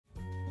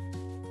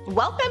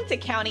Welcome to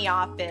County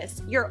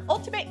Office, your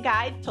ultimate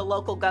guide to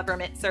local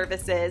government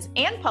services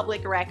and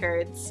public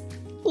records.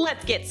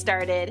 Let's get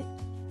started.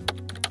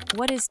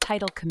 What is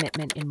title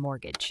commitment in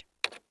mortgage?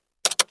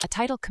 A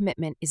title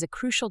commitment is a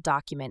crucial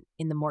document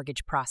in the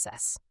mortgage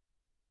process.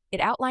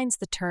 It outlines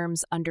the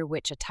terms under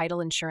which a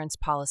title insurance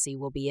policy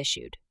will be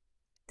issued.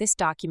 This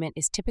document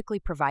is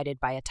typically provided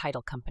by a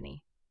title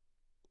company.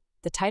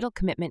 The title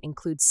commitment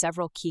includes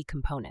several key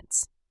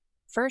components.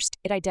 First,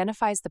 it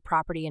identifies the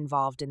property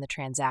involved in the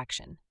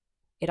transaction.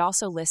 It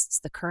also lists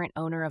the current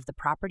owner of the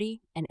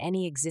property and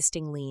any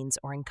existing liens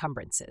or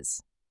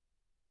encumbrances.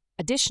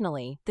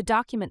 Additionally, the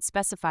document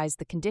specifies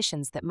the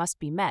conditions that must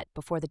be met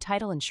before the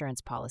title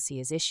insurance policy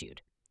is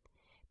issued.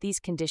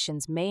 These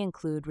conditions may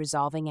include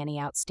resolving any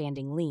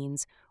outstanding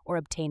liens or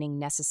obtaining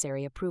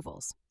necessary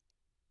approvals.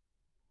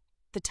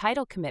 The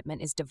title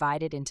commitment is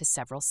divided into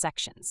several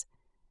sections.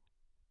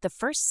 The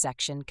first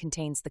section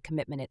contains the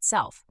commitment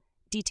itself,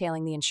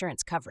 detailing the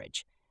insurance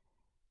coverage.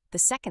 The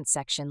second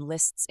section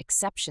lists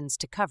exceptions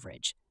to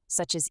coverage,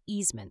 such as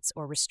easements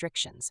or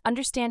restrictions.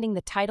 Understanding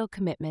the title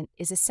commitment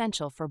is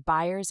essential for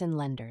buyers and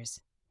lenders.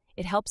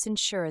 It helps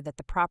ensure that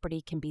the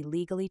property can be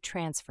legally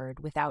transferred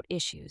without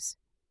issues.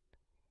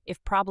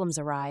 If problems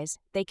arise,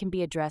 they can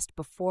be addressed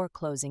before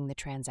closing the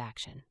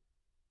transaction.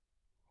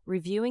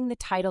 Reviewing the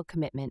title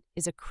commitment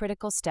is a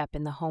critical step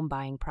in the home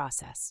buying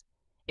process.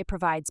 It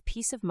provides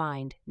peace of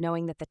mind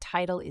knowing that the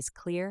title is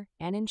clear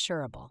and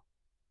insurable.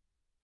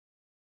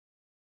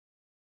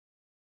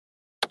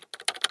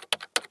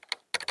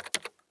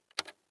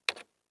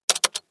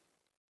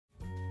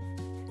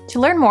 To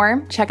learn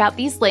more, check out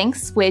these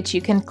links, which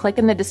you can click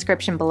in the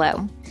description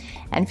below.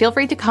 And feel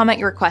free to comment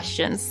your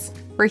questions.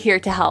 We're here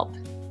to help.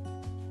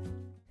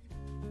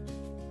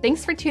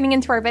 Thanks for tuning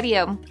into our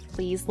video.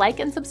 Please like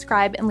and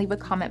subscribe and leave a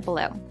comment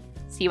below.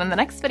 See you in the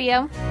next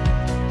video.